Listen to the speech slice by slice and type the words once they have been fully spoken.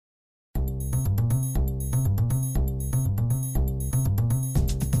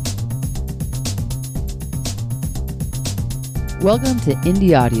Welcome to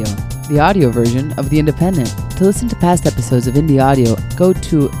Indie Audio, the audio version of The Independent. To listen to past episodes of Indie Audio, go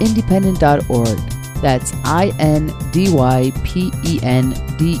to independent.org. That's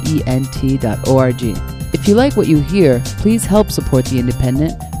INDYPENDENT.org. If you like what you hear, please help support The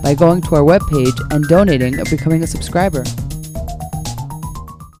Independent by going to our webpage and donating or becoming a subscriber.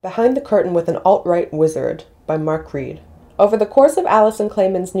 Behind the Curtain with an Alt-Right Wizard by Mark Reed. Over the course of Alison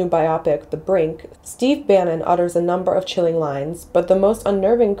Klayman's new biopic, The Brink, Steve Bannon utters a number of chilling lines, but the most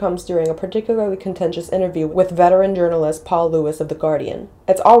unnerving comes during a particularly contentious interview with veteran journalist Paul Lewis of The Guardian.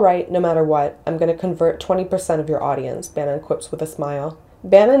 "It's all right, no matter what. I'm going to convert 20% of your audience," Bannon quips with a smile.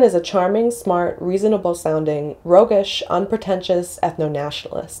 Bannon is a charming, smart, reasonable-sounding, roguish, unpretentious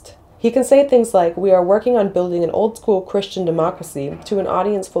ethno-nationalist. He can say things like, "We are working on building an old-school Christian democracy," to an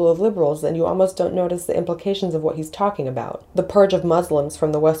audience full of liberals, and you almost don't notice the implications of what he's talking about. The purge of Muslims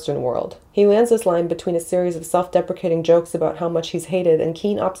from the Western world. He lands this line between a series of self-deprecating jokes about how much he's hated and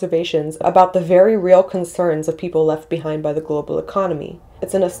keen observations about the very real concerns of people left behind by the global economy.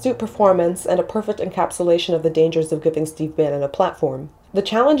 It's an astute performance and a perfect encapsulation of the dangers of giving Steve Bannon a platform. The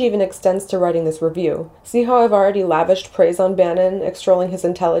challenge even extends to writing this review. See how I've already lavished praise on Bannon, extolling his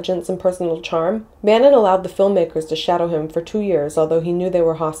intelligence and personal charm? Bannon allowed the filmmakers to shadow him for 2 years, although he knew they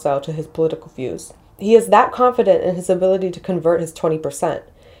were hostile to his political views. He is that confident in his ability to convert his 20%.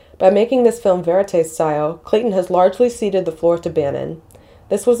 By making this film verite style, Clayton has largely ceded the floor to Bannon.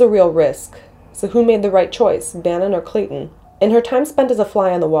 This was a real risk. So who made the right choice, Bannon or Clayton? In her time spent as a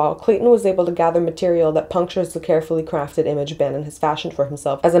fly on the wall, Clayton was able to gather material that punctures the carefully crafted image Bannon has fashioned for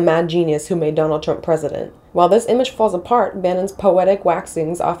himself as a mad genius who made Donald Trump president. While this image falls apart, Bannon's poetic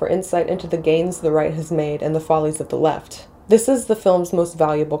waxings offer insight into the gains the right has made and the follies of the left. This is the film's most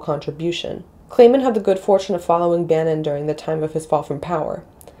valuable contribution. Klayman had the good fortune of following Bannon during the time of his fall from power.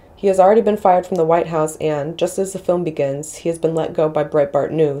 He has already been fired from the White House and, just as the film begins, he has been let go by Breitbart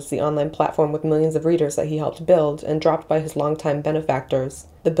News, the online platform with millions of readers that he helped build, and dropped by his longtime benefactors,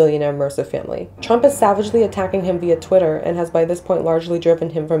 the billionaire Mercer family. Trump is savagely attacking him via Twitter and has by this point largely driven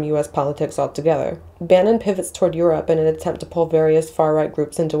him from U.S. politics altogether. Bannon pivots toward Europe in an attempt to pull various far-right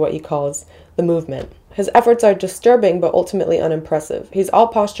groups into what he calls the movement. His efforts are disturbing but ultimately unimpressive. He's all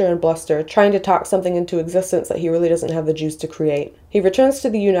posture and bluster, trying to talk something into existence that he really doesn't have the juice to create. He returns to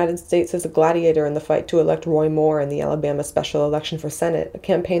the United States as a gladiator in the fight to elect Roy Moore in the Alabama special election for Senate, a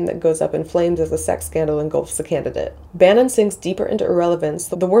campaign that goes up in flames as a sex scandal engulfs the candidate. Bannon sinks deeper into irrelevance,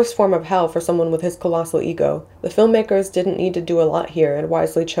 the worst form of hell for someone with his colossal ego. The filmmakers didn't need to do a lot here and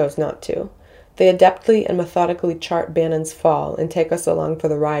wisely chose not to. They adeptly and methodically chart Bannon's fall and take us along for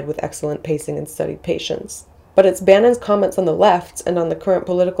the ride with excellent pacing and studied patience. But it's Bannon's comments on the left and on the current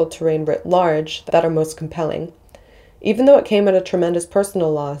political terrain writ large that are most compelling. Even though it came at a tremendous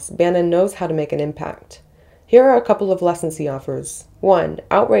personal loss, Bannon knows how to make an impact. Here are a couple of lessons he offers. 1.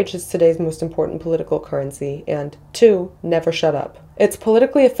 Outrage is today's most important political currency, and 2. Never shut up. It's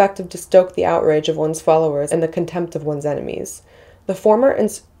politically effective to stoke the outrage of one's followers and the contempt of one's enemies. The former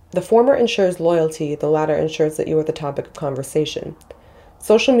ensures loyalty, the latter ensures that you are the topic of conversation.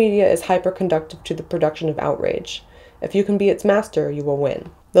 Social media is hyper-conductive to the production of outrage. If you can be its master, you will win.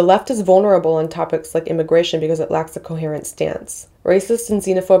 The left is vulnerable on topics like immigration because it lacks a coherent stance. Racist and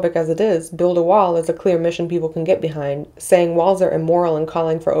xenophobic as it is, build a wall is a clear mission people can get behind. Saying walls are immoral and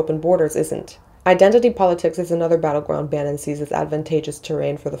calling for open borders isn't. Identity politics is another battleground Bannon sees as advantageous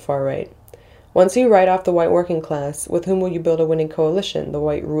terrain for the far right. Once you write off the white working class, with whom will you build a winning coalition? The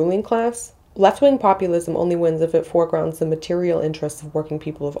white ruling class? Left-wing populism only wins if it foregrounds the material interests of working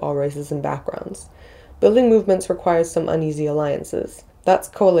people of all races and backgrounds. Building movements requires some uneasy alliances. That's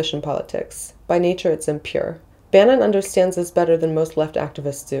coalition politics. By nature, it's impure. Bannon understands this better than most left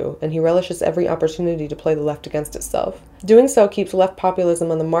activists do, and he relishes every opportunity to play the left against itself. Doing so keeps left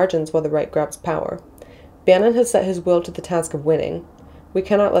populism on the margins while the right grabs power. Bannon has set his will to the task of winning. We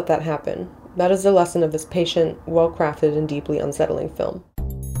cannot let that happen. That is the lesson of this patient, well-crafted, and deeply unsettling film.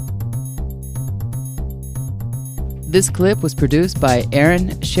 This clip was produced by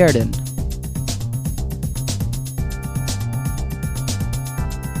Aaron Sheridan.